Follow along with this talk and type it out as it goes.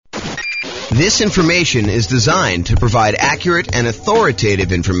This information is designed to provide accurate and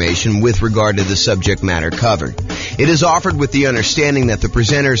authoritative information with regard to the subject matter covered. It is offered with the understanding that the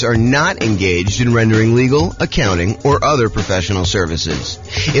presenters are not engaged in rendering legal, accounting, or other professional services.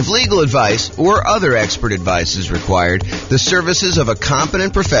 If legal advice or other expert advice is required, the services of a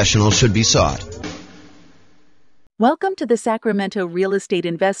competent professional should be sought. Welcome to the Sacramento Real Estate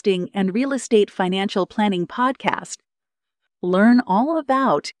Investing and Real Estate Financial Planning Podcast. Learn all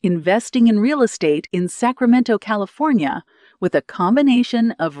about investing in real estate in Sacramento, California, with a combination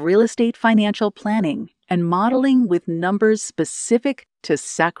of real estate financial planning and modeling with numbers specific to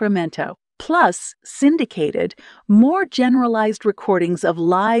Sacramento, plus syndicated, more generalized recordings of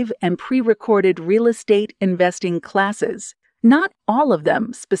live and pre-recorded real estate investing classes, not all of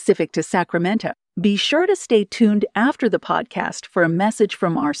them specific to Sacramento. Be sure to stay tuned after the podcast for a message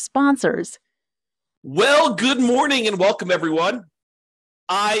from our sponsors. Well, good morning and welcome, everyone.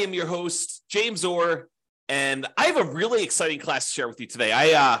 I am your host, James Orr, and I have a really exciting class to share with you today.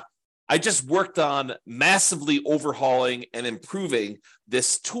 I just worked on massively overhauling and improving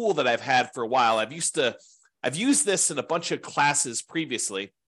this tool that I've had for a while. I've used this in a bunch of classes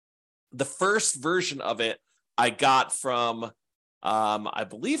previously. The first version of it I got from, I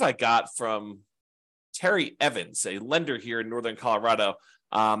believe I got from Terry Evans, a lender here in Northern Colorado.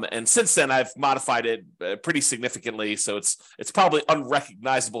 And since then, I've modified it pretty significantly, so it's probably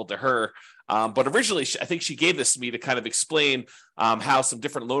unrecognizable to her. But originally, I think she gave this to me to kind of explain how some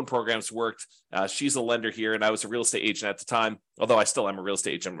different loan programs worked. She's a lender here, and I was a real estate agent at the time, although I still am a real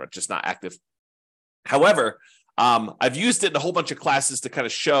estate agent, I'm just not active. However, I've used it in a whole bunch of classes to kind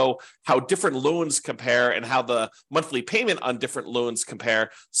of show how different loans compare and how the monthly payment on different loans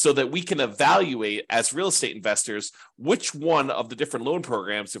compare so that we can evaluate as real estate investors which one of the different loan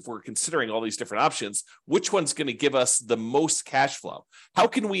programs, if we're considering all these different options, which one's going to give us the most cash flow. How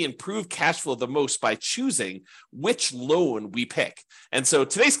can we improve cash flow the most by choosing which loan we pick? And so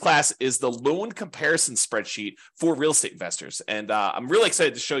today's class is the loan comparison spreadsheet for real estate investors. And I'm really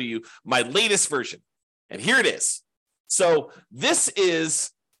excited to show you my latest version. And here it is. So this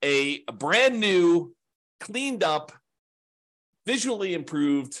is a brand new, cleaned up, visually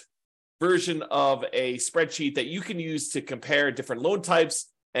improved version of a spreadsheet that you can use to compare different loan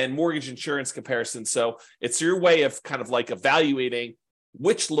types and mortgage insurance comparisons. So it's your way of kind of like evaluating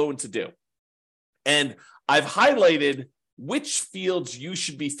which loan to do. And I've highlighted which fields you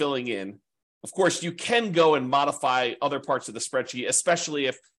should be filling in. Of course, you can go and modify other parts of the spreadsheet, especially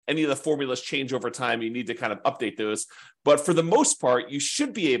if any of the formulas change over time. You need to kind of update those. But for the most part, you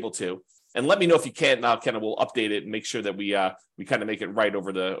should be able to. And let me know if you can't. Now, Ken will update it and make sure that we kind of make it right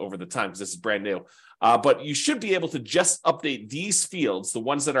over the time, because this is brand new. But you should be able to just update these fields, the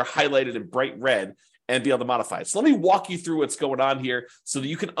ones that are highlighted in bright red, and be able to modify it. So let me walk you through what's going on here so that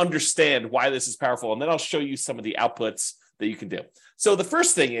you can understand why this is powerful. And then I'll show you some of the outputs that you can do. So the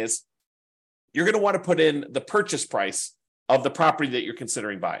first thing is you're going to want to put in the purchase price of the property that you're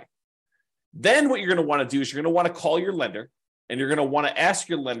considering buying. Then what you're going to want to do is you're going to want to call your lender, and you're going to want to ask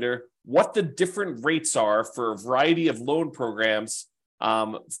your lender what the different rates are for a variety of loan programs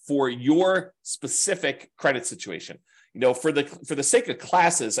for your specific credit situation. You know, for the sake of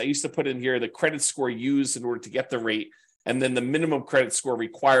classes, I used to put in here the credit score used in order to get the rate, and then the minimum credit score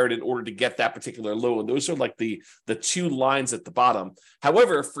required in order to get that particular loan. Those are like the two lines at the bottom.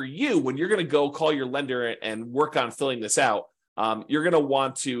 However, for you, when you're going to go call your lender and work on filling this out, you're going to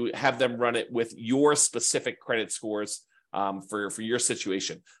want to have them run it with your specific credit scores for your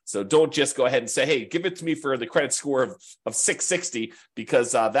situation. So don't just go ahead and say, hey, give it to me for the credit score of 660,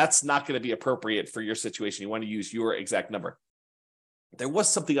 because that's not going to be appropriate for your situation. You want to use your exact number. There was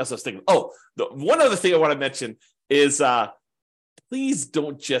something else I was thinking. Oh, one other thing I want to mention is please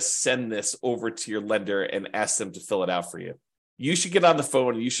don't just send this over to your lender and ask them to fill it out for you. You should get on the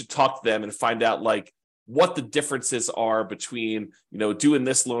phone and you should talk to them and find out like what the differences are between, you know, doing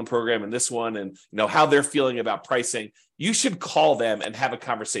this loan program and this one, and, you know, how they're feeling about pricing. You should call them and have a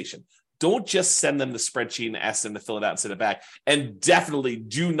conversation. Don't just send them the spreadsheet and ask them to fill it out and send it back. And definitely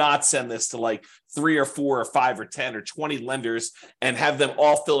do not send this to like 3 or 4 or 5 or 10 or 20 lenders and have them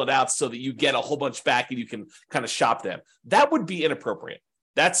all fill it out so that you get a whole bunch back and you can kind of shop them. That would be inappropriate.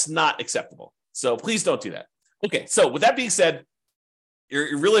 That's not acceptable. So please don't do that. Okay, so with that being said,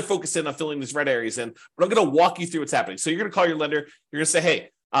 you're really focused in on filling these red areas in, but I'm going to walk you through what's happening. So you're going to call your lender. You're going to say, hey,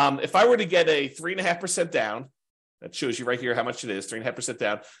 if I were to get a 3.5% down, that shows you right here how much it is, 3.5%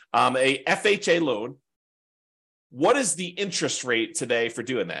 down, a FHA loan, what is the interest rate today for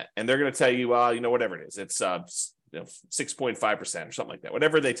doing that? And they're going to tell you, you know, whatever it is. It's 6.5% or something like that,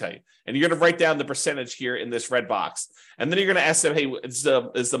 whatever they tell you. And you're going to write down the percentage here in this red box. And then you're going to ask them, hey, is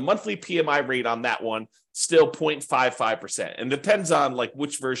the monthly PMI rate on that one still 0.55%? And it depends on like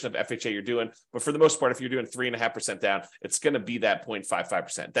which version of FHA you're doing. But for the most part, if you're doing 3.5% down, it's going to be that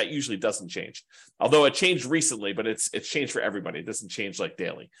 0.55%. That usually doesn't change. Although it changed recently, but it's changed for everybody. It doesn't change like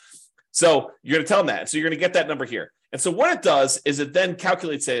daily. So you're going to tell them that. So you're going to get that number here. And so what it does is it then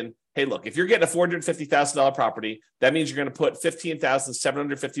calculates in, hey, look, if you're getting a $450,000 property, that means you're going to put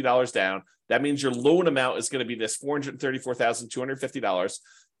 $15,750 down. That means your loan amount is going to be this $434,250.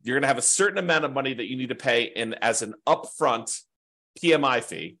 You're going to have a certain amount of money that you need to pay in as an upfront PMI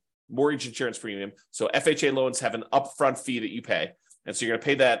fee, mortgage insurance premium. So FHA loans have an upfront fee that you pay. And so you're going to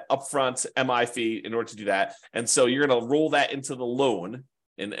pay that upfront MI fee in order to do that. And so you're going to roll that into the loan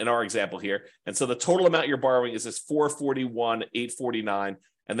in our example here. And so the total amount you're borrowing is this $441,849.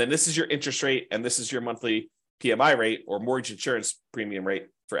 And then this is your interest rate, and this is your monthly PMI rate or mortgage insurance premium rate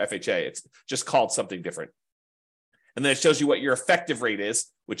for FHA. It's just called something different. And then it shows you what your effective rate is,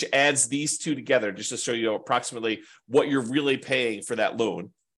 which adds these two together just to show you approximately what you're really paying for that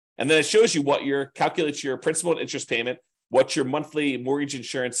loan. And then it shows you calculates your principal and interest payment, what your monthly mortgage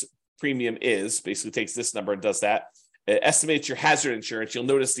insurance premium is, basically takes this number and does that. It estimates your hazard insurance. You'll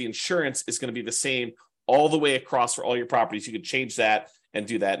notice the insurance is going to be the same all the way across for all your properties. You can change that and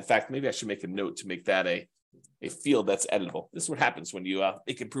do that. In fact, maybe I should make a note to make that a field that's editable. This is what happens when you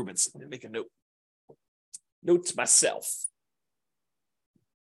make improvements. Let me make a note. Note to myself.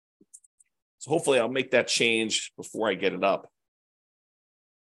 So hopefully I'll make that change before I get it up.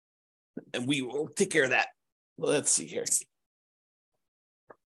 And we will take care of that. Let's see here.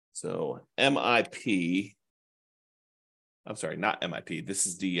 So MIP. I'm sorry, not MIP. This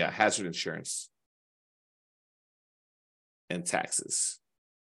is the hazard insurance and taxes.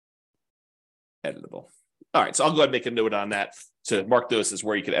 Editable. All right, so I'll go ahead and make a note on that to mark those as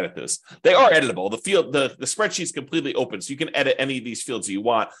where you can edit those. They are editable. The spreadsheet is completely open, so you can edit any of these fields you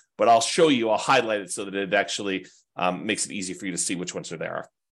want, but I'll highlight it so that it actually makes it easy for you to see which ones there are.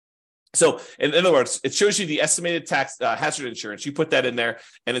 So in other words, it shows you the estimated tax hazard insurance. You put that in there,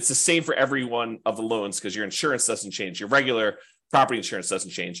 and it's the same for every one of the loans because your insurance doesn't change. Your regular property insurance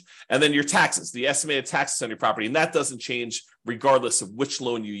doesn't change. And then your taxes, the estimated taxes on your property, and that doesn't change regardless of which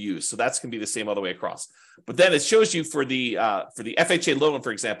loan you use. So that's going to be the same all the way across. But then it shows you for the FHA loan,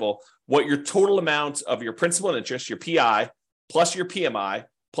 for example, what your total amount of your principal and interest, your PI, plus your PMI,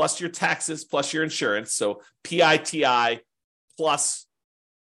 plus your taxes, plus your insurance. So PITI plus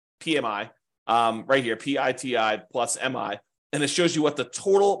PMI, right here, PITI plus MI, and it shows you what the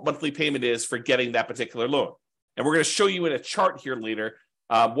total monthly payment is for getting that particular loan. And we're going to show you in a chart here later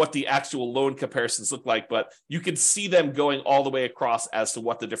what the actual loan comparisons look like, but you can see them going all the way across as to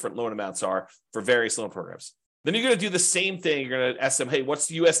what the different loan amounts are for various loan programs. Then you're going to do the same thing. You're going to ask them, hey, what's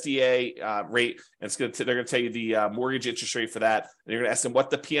the USDA rate? And they're going to tell you the mortgage interest rate for that. And you're going to ask them what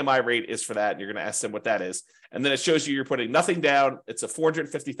the PMI rate is for that. And you're going to ask them what that is. And then it shows you you're putting nothing down. It's a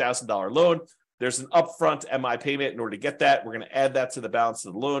 $450,000 loan. There's an upfront MI payment in order to get that. We're going to add that to the balance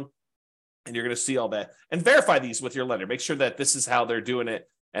of the loan. And you're going to see all that and verify these with your lender. Make sure that this is how they're doing it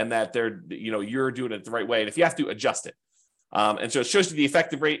and that you're doing it the right way. And if you have to, adjust it. And so it shows you the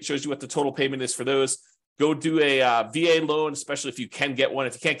effective rate, shows you what the total payment is for those. Go do a VA loan, especially if you can get one.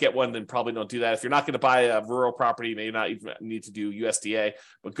 If you can't get one, then probably don't do that. If you're not going to buy a rural property, you may not even need to do USDA,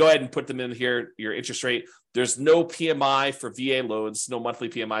 but go ahead and put them in here, your interest rate. There's no PMI for VA loans, no monthly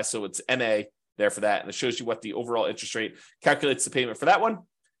PMI, so it's NA there for that. And it shows you what the overall interest rate calculates the payment for that one.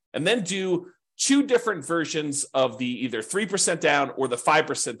 And then do two different versions of the either 3% down or the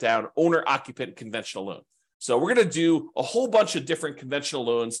 5% down owner-occupant conventional loan. So we're going to do a whole bunch of different conventional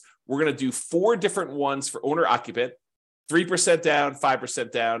loans. We're going to do 4 different ones for owner-occupant, 3% down,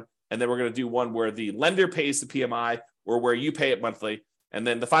 5% down, and then we're going to do one where the lender pays the PMI or where you pay it monthly. And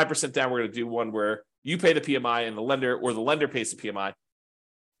then the 5% down, we're going to do one where you pay the PMI and the lender pays the PMI.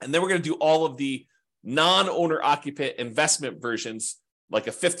 And then we're going to do all of the non-owner-occupant investment versions, like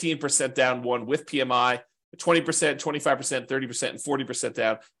a 15% down one with PMI, 20%, 25%, 30%, and 40%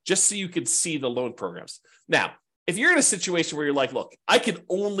 down, just so you can see the loan programs. Now, if you're in a situation where you're like, look, I can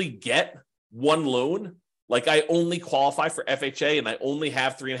only get one loan, like I only qualify for FHA and I only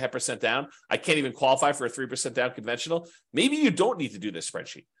have 3.5% down, I can't even qualify for a 3% down conventional, maybe you don't need to do this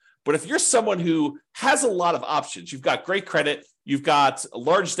spreadsheet. But if you're someone who has a lot of options, you've got great credit, you've got a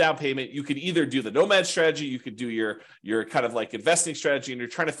large down payment, you could either do the nomad strategy, you could do your kind of like investing strategy, and you're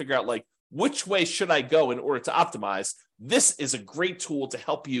trying to figure out like, which way should I go in order to optimize? This is a great tool to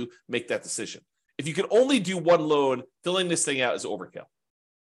help you make that decision. If you can only do one loan, filling this thing out is overkill.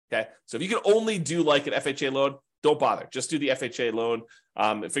 Okay. So if you can only do like an FHA loan, don't bother. Just do the FHA loan,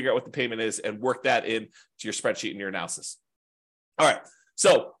 and figure out what the payment is and work that in to your spreadsheet and your analysis. All right.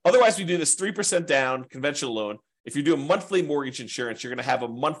 So otherwise, we do this 3% down conventional loan. If you're doing monthly mortgage insurance, you're going to have a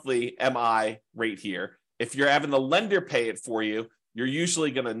monthly MI rate here. If you're having the lender pay it for you, you're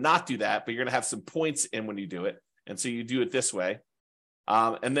usually going to not do that, but you're going to have some points in when you do it. And so you do it this way.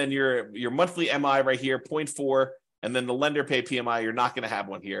 And then your monthly MI right here, 0.4, and then the lender pay PMI, you're not going to have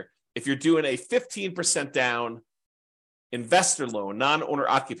one here. If you're doing a 15% down investor loan, non-owner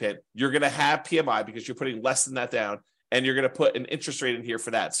occupant, you're going to have PMI because you're putting less than that down, and you're going to put an interest rate in here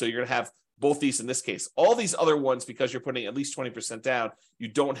for that. So you're going to have both these in this case. All these other ones, because you're putting at least 20% down, you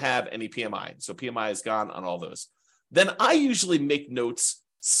don't have any PMI. So PMI is gone on all those. Then I usually make notes.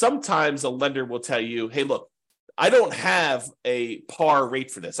 Sometimes a lender will tell you, hey, look, I don't have a par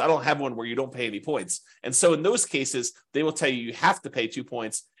rate for this. I don't have one where you don't pay any points. And so in those cases, they will tell you you have to pay 2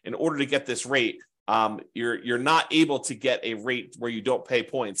 points in order to get this rate. You're not able to get a rate where you don't pay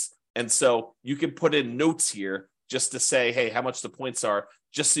points. And so you can put in notes here just to say, hey, how much the points are,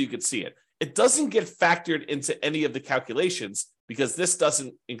 just so you can see it. It doesn't get factored into any of the calculations because this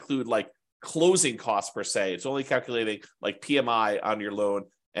doesn't include like closing costs per se. It's only calculating like PMI on your loan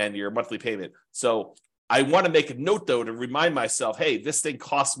and your monthly payment. So I want to make a note, though, to remind myself, hey, this thing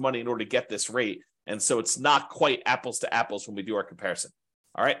costs money in order to get this rate. And so it's not quite apples to apples when we do our comparison.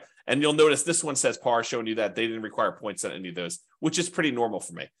 All right. And you'll notice this one says par, showing you that they didn't require points on any of those, which is pretty normal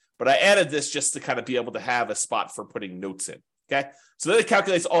for me. But I added this just to kind of be able to have a spot for putting notes in. Okay. So then it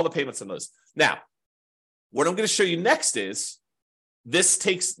calculates all the payments on those. Now, what I'm going to show you next is this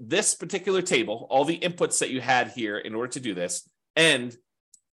takes this particular table, all the inputs that you had here in order to do this, and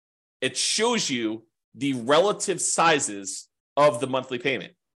it shows you the relative sizes of the monthly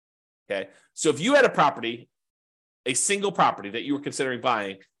payment. Okay. So if you had a property, a single property that you were considering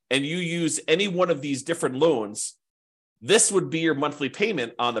buying, and you use any one of these different loans, this would be your monthly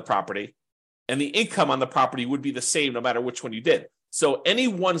payment on the property, and the income on the property would be the same no matter which one you did. So any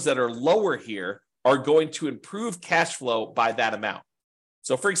ones that are lower here are going to improve cash flow by that amount.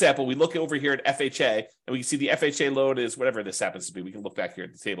 So for example, we look over here at FHA, and we can see the FHA loan is whatever this happens to be. We can look back here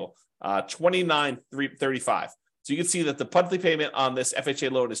at the table, $29,335. So you can see that the monthly payment on this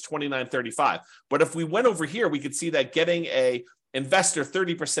FHA loan is $29,335. But if we went over here, we could see that getting a investor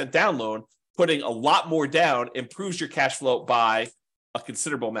 30% down loan, putting a lot more down, improves your cash flow by a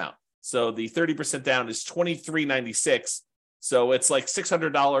considerable amount. So the 30% down is $23.96. So it's like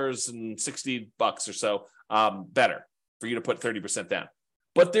 $600 or so better for you to put 30% down.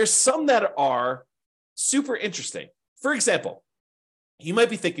 But there's some that are super interesting. For example, you might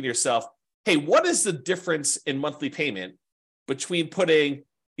be thinking to yourself, hey, what is the difference in monthly payment between putting,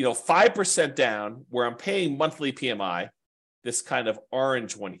 5% down where I'm paying monthly PMI, this kind of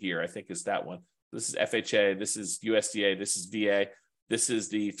orange one here, I think is that one. This is FHA, this is USDA, this is VA, this is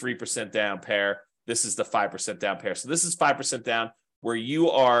the 3% down pair, this is the 5% down pair. So this is 5% down where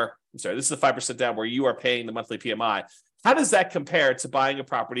you are, this is the 5% down where you are paying the monthly PMI. How does that compare to buying a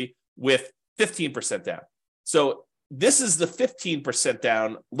property with 15% down? So this is the 15%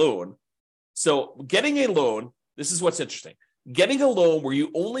 down loan. So getting a loan, this is what's interesting. Getting a loan where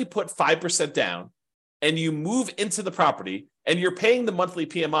you only put 5% down and you move into the property and you're paying the monthly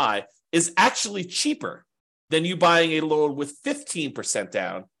PMI is actually cheaper than you buying a loan with 15%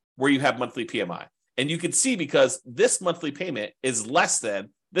 down where you have monthly PMI. And you can see because this monthly payment is less than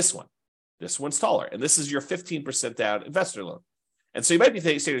this one. This one's taller, and this is your 15% down investor loan. And so you might be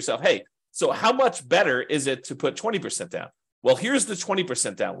saying to yourself, hey, so how much better is it to put 20% down? Well, here's the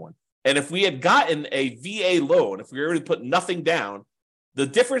 20% down one. And if we had gotten a VA loan, if we already put nothing down, the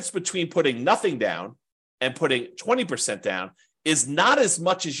difference between putting nothing down and putting 20% down is not as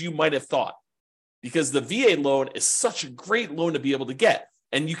much as you might have thought, because the VA loan is such a great loan to be able to get.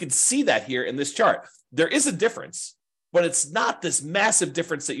 And you can see that here in this chart. There is a difference, but it's not this massive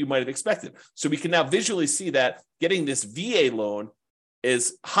difference that you might have expected. So we can now visually see that getting this VA loan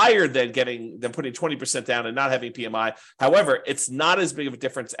is higher than putting 20% down and not having PMI. However, it's not as big of a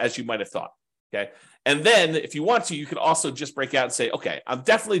difference as you might have thought. Okay. And then if you want to, you can also just break out and say, okay, I'm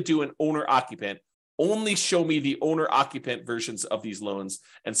definitely doing owner occupant. Only show me the owner occupant versions of these loans.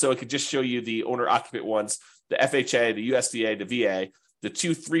 And so it could just show you the owner occupant ones, the FHA, the USDA, the VA, the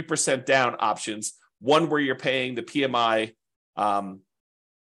 3% down options, one where you're paying the PMI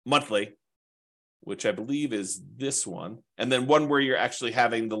monthly, which I believe is this one. And then one where you're actually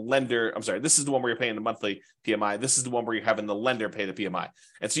having the lender, this is the one where you're paying the monthly PMI. This is the one where you're having the lender pay the PMI.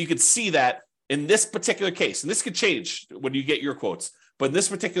 And so you can see that in this particular case, and this could change when you get your quotes, but in this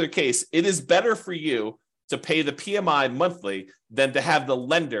particular case, it is better for you to pay the PMI monthly than to have the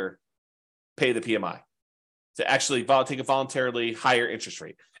lender pay the PMI. Does to actually take a voluntarily higher interest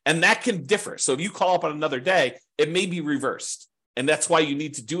rate. And that can differ. So if you call up on another day, it may be reversed. And that's why you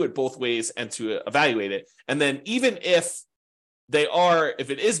need to do it both ways and to evaluate it. And then even if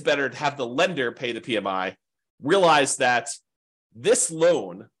it is better to have the lender pay the PMI, realize that this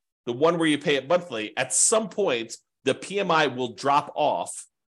loan, the one where you pay it monthly, at some point, the PMI will drop off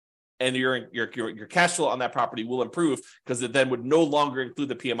and your cash flow on that property will improve because it then would no longer include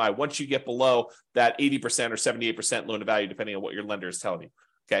the PMI once you get below that 80% or 78% loan to value, depending on what your lender is telling you.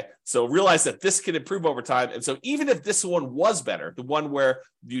 Okay, so realize that this can improve over time. And so even if this one was better, the one where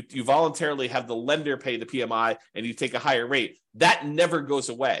you voluntarily have the lender pay the PMI and you take a higher rate, that never goes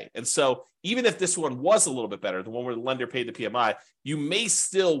away. And so even if this one was a little bit better, the one where the lender paid the PMI, you may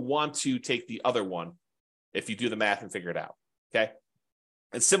still want to take the other one if you do the math and figure it out. Okay.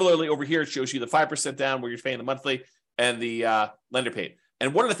 And similarly over here, it shows you the 5% down where you're paying the monthly and the lender paid.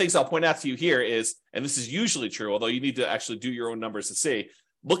 And one of the things I'll point out to you here is, and this is usually true, although you need to actually do your own numbers to see,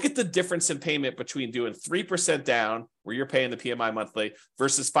 look at the difference in payment between doing 3% down, where you're paying the PMI monthly,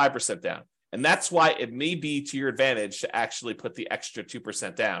 versus 5% down. And that's why it may be to your advantage to actually put the extra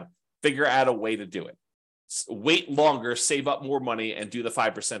 2% down. Figure out a way to do it. Wait longer, save up more money, and do the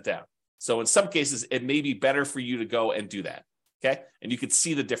 5% down. So in some cases, it may be better for you to go and do that. Okay? And you can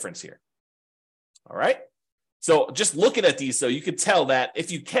see the difference here. All right? So just looking at these, though, you could tell that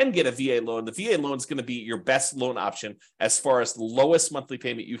if you can get a VA loan, the VA loan is going to be your best loan option as far as the lowest monthly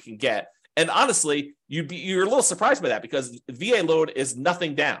payment you can get. And honestly, you're a little surprised by that because the VA loan is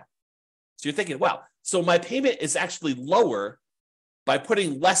nothing down. So you're thinking, wow, so my payment is actually lower by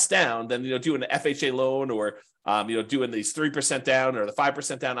putting less down than doing an FHA loan or doing these 3% down or the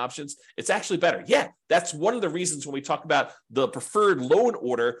 5% down options. It's actually better. Yeah, that's one of the reasons when we talk about the preferred loan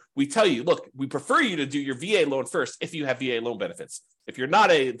order, we tell you, look, we prefer you to do your VA loan first if you have VA loan benefits. If you're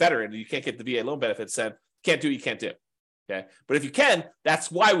not a veteran and you can't get the VA loan benefits, then can't do what you can't do. Okay, but if you can, that's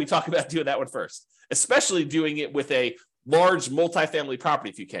why we talk about doing that one first, especially doing it with a large multifamily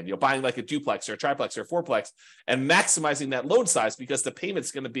property if you can, buying like a duplex or a triplex or a fourplex and maximizing that loan size because the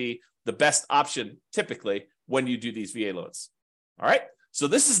payment's going to be the best option typically when you do these VA loans. All right. So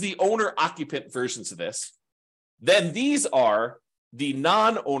this is the owner occupant versions of this. Then these are the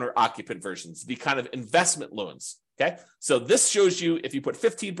non-owner occupant versions, the kind of investment loans. Okay. So this shows you if you put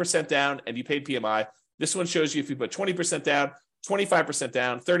 15% down and you paid PMI. This one shows you if you put 20% down, 25%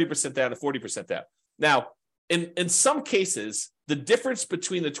 down, 30% down, and 40% down. Now, in some cases, the difference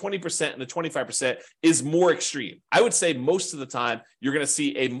between the 20% and the 25% is more extreme. I would say most of the time, you're going to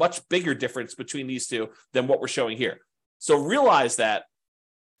see a much bigger difference between these two than what we're showing here. So realize that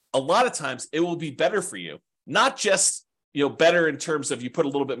a lot of times it will be better for you, not just better in terms of you put a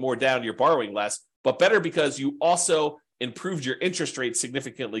little bit more down, you're borrowing less, but better because you also improved your interest rate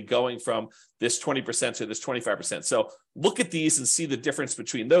significantly going from this 20% to this 25%. So look at these and see the difference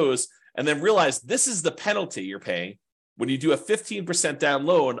between those. And then realize this is the penalty you're paying when you do a 15% down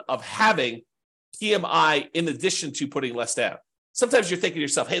loan of having PMI in addition to putting less down. Sometimes you're thinking to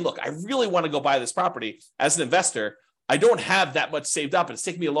yourself, hey, look, I really want to go buy this property as an investor. I don't have that much saved up. It's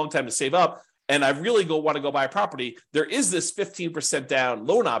taken me a long time to save up. And I really want to go buy a property. There is this 15% down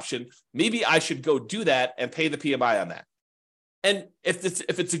loan option. Maybe I should go do that and pay the PMI on that. And if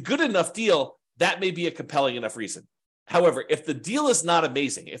it's a good enough deal, that may be a compelling enough reason. However, if the deal is not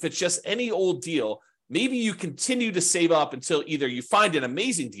amazing, if it's just any old deal, maybe you continue to save up until either you find an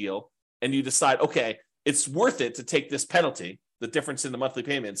amazing deal and you decide, okay, it's worth it to take this penalty, the difference in the monthly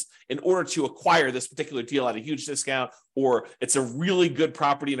payments, in order to acquire this particular deal at a huge discount, or it's a really good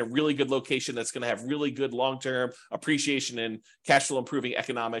property in a really good location that's going to have really good long-term appreciation and cash flow improving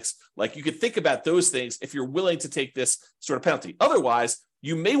economics. Like you could think about those things if you're willing to take this sort of penalty. Otherwise,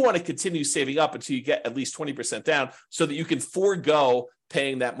 you may want to continue saving up until you get at least 20% down so that you can forego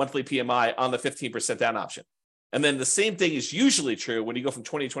paying that monthly PMI on the 15% down option. And then the same thing is usually true when you go from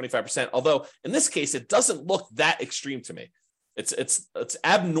 20 to 25%, although in this case, it doesn't look that extreme to me. It's an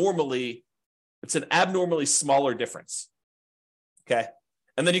abnormally smaller difference. Okay.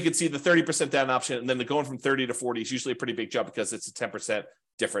 And then you can see the 30% down option, and then the going from 30 to 40 is usually a pretty big jump because it's a 10%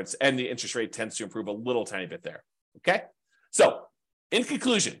 difference, and the interest rate tends to improve a little tiny bit there. Okay. So in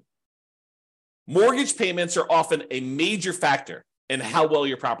conclusion, mortgage payments are often a major factor in how well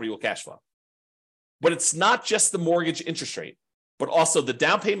your property will cash flow. But it's not just the mortgage interest rate, but also the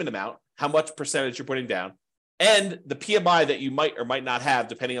down payment amount, how much percentage you're putting down, and the PMI that you might or might not have,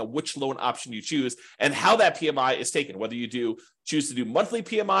 depending on which loan option you choose, and how that PMI is taken, whether you choose to do monthly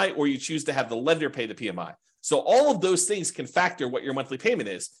PMI or you choose to have the lender pay the PMI. So all of those things can factor what your monthly payment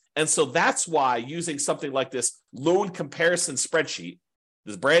is. And so that's why using something like this loan comparison spreadsheet,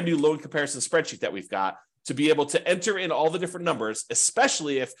 this brand new loan comparison spreadsheet that we've got, to be able to enter in all the different numbers,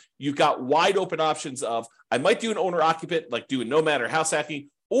 especially if you've got wide open options of, I might do an owner occupant, like do a nomad or house hacking,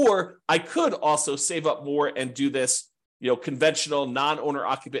 or I could also save up more and do this, conventional non-owner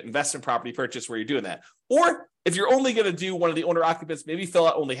occupant investment property purchase where you're doing that. Or if you're only going to do one of the owner occupants, maybe fill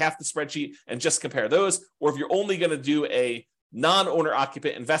out only half the spreadsheet and just compare those. Or if you're only going to do a non-owner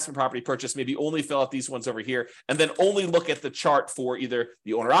occupant investment property purchase, maybe only fill out these ones over here, and then only look at the chart for either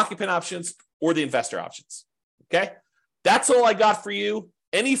the owner occupant options or the investor options. Okay. That's all I got for you.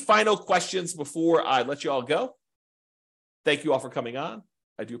 Any final questions before I let you all go? Thank you all for coming on.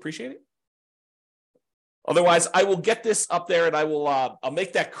 I do appreciate it. Otherwise, I will get this up there and I'll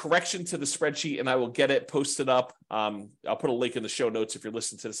make that correction to the spreadsheet and I will get it posted up. I'll put a link in the show notes if you're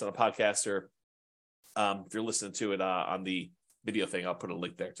listening to this on a podcast, or if you're listening to it on the video thing, I'll put a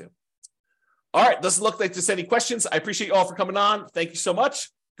link there too. All right. Doesn't look like there's any questions. I appreciate you all for coming on. Thank you so much.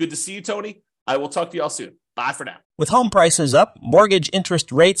 Good to see you, Tony. I will talk to you all soon. Bye for now. With home prices up, mortgage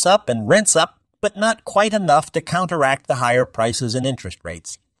interest rates up, and rents up, but not quite enough to counteract the higher prices and interest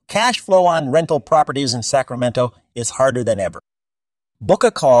rates, cash flow on rental properties in Sacramento is harder than ever. Book a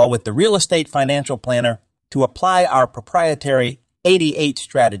call with the Real Estate Financial Planner to apply our proprietary 88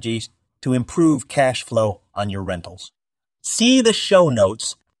 strategies to improve cash flow on your rentals. See the show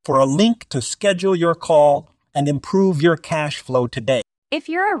notes for a link to schedule your call and improve your cash flow today. If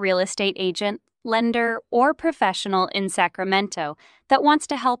you're a real estate agent, lender, or professional in Sacramento that wants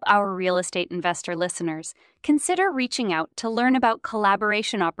to help our real estate investor listeners, consider reaching out to learn about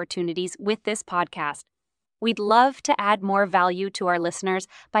collaboration opportunities with this podcast. We'd love to add more value to our listeners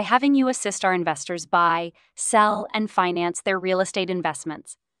by having you assist our investors buy, sell, and finance their real estate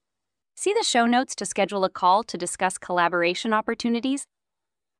investments. See the show notes to schedule a call to discuss collaboration opportunities.